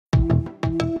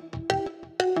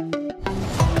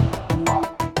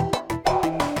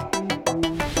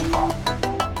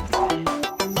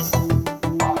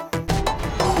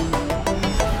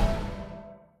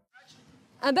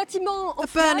A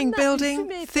burning building,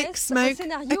 thick smoke,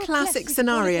 a classic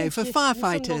scenario for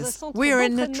firefighters. We're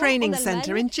in a training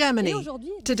centre in Germany.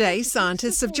 Today,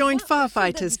 scientists have joined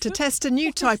firefighters to test a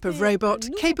new type of robot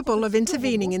capable of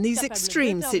intervening in these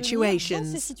extreme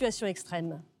situations.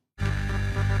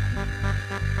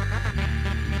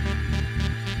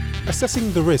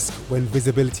 Assessing the risk when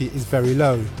visibility is very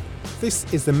low. This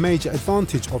is the major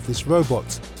advantage of this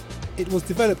robot. It was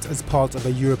developed as part of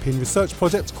a European research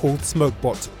project called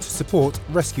Smokebot to support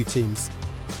rescue teams.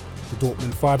 The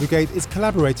Dortmund Fire Brigade is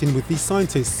collaborating with these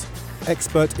scientists,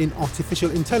 expert in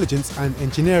artificial intelligence and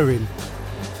engineering.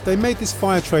 They made this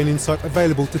fire training site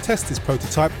available to test this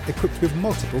prototype equipped with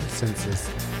multiple sensors.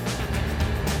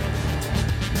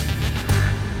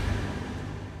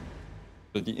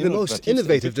 The most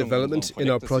innovative development in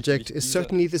our project is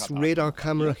certainly this radar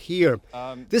camera here.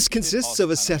 This consists of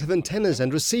a set of antennas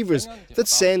and receivers that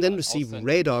send and receive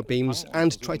radar beams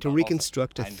and try to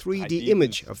reconstruct a 3D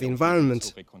image of the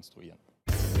environment.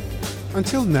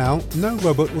 Until now, no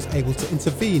robot was able to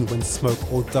intervene when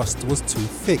smoke or dust was too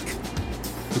thick.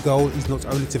 The goal is not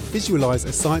only to visualize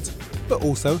a site, but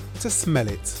also to smell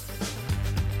it.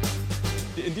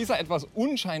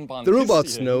 The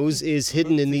robot's nose is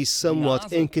hidden in these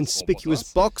somewhat inconspicuous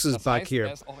boxes back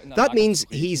here. That means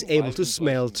he's able to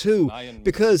smell too,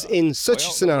 because in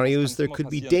such scenarios there could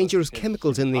be dangerous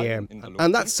chemicals in the air,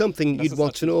 and that's something you'd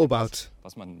want to know about.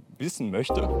 The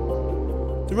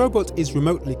robot is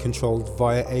remotely controlled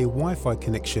via a Wi-Fi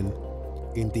connection.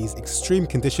 In these extreme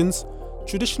conditions,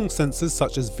 traditional sensors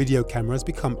such as video cameras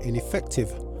become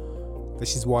ineffective.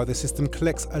 This is why the system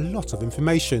collects a lot of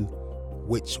information,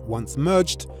 which, once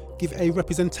merged, give a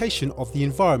representation of the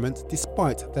environment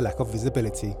despite the lack of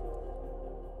visibility.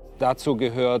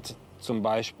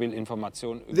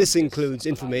 This includes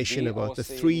information about the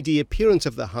 3D appearance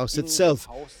of the house itself,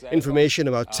 information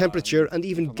about temperature and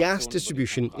even gas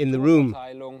distribution in the room.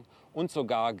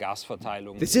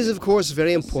 This is, of course,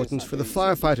 very important for the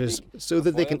firefighters, so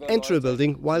that they can enter a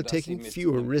building while taking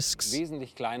fewer risks.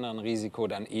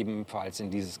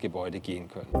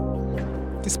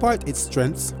 Despite its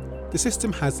strengths, the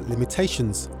system has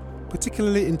limitations,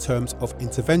 particularly in terms of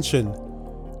intervention.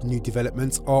 New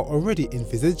developments are already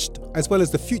envisaged, as well as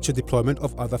the future deployment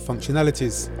of other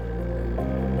functionalities.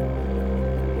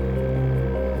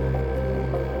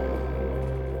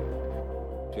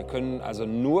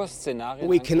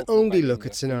 We can only look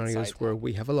at scenarios where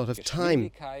we have a lot of time.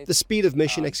 The speed of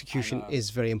mission execution is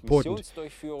very important.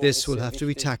 This will have to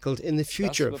be tackled in the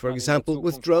future, for example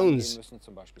with drones.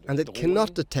 And it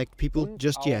cannot detect people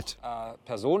just yet.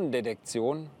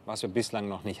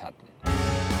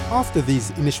 After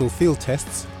these initial field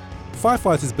tests,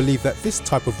 firefighters believe that this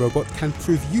type of robot can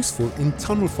prove useful in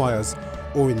tunnel fires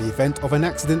or in the event of an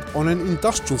accident on an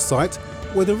industrial site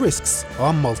where the risks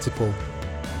are multiple.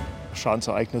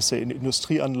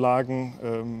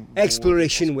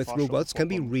 Exploration with robots can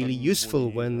be really useful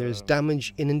when there's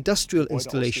damage in industrial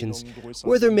installations,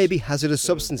 where there may be hazardous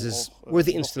substances, where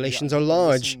the installations are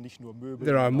large.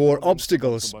 There are more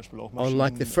obstacles.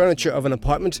 Unlike the furniture of an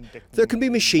apartment, there can be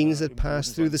machines that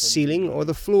pass through the ceiling or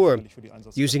the floor.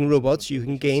 Using robots, you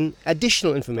can gain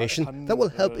additional information that will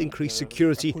help increase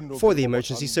security for the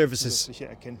emergency services.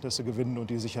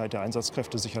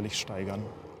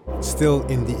 Still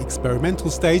in the experimental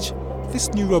stage,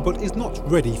 this new robot is not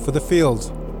ready for the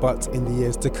field. But in the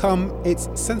years to come, its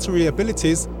sensory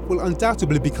abilities will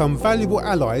undoubtedly become valuable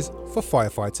allies for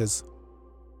firefighters.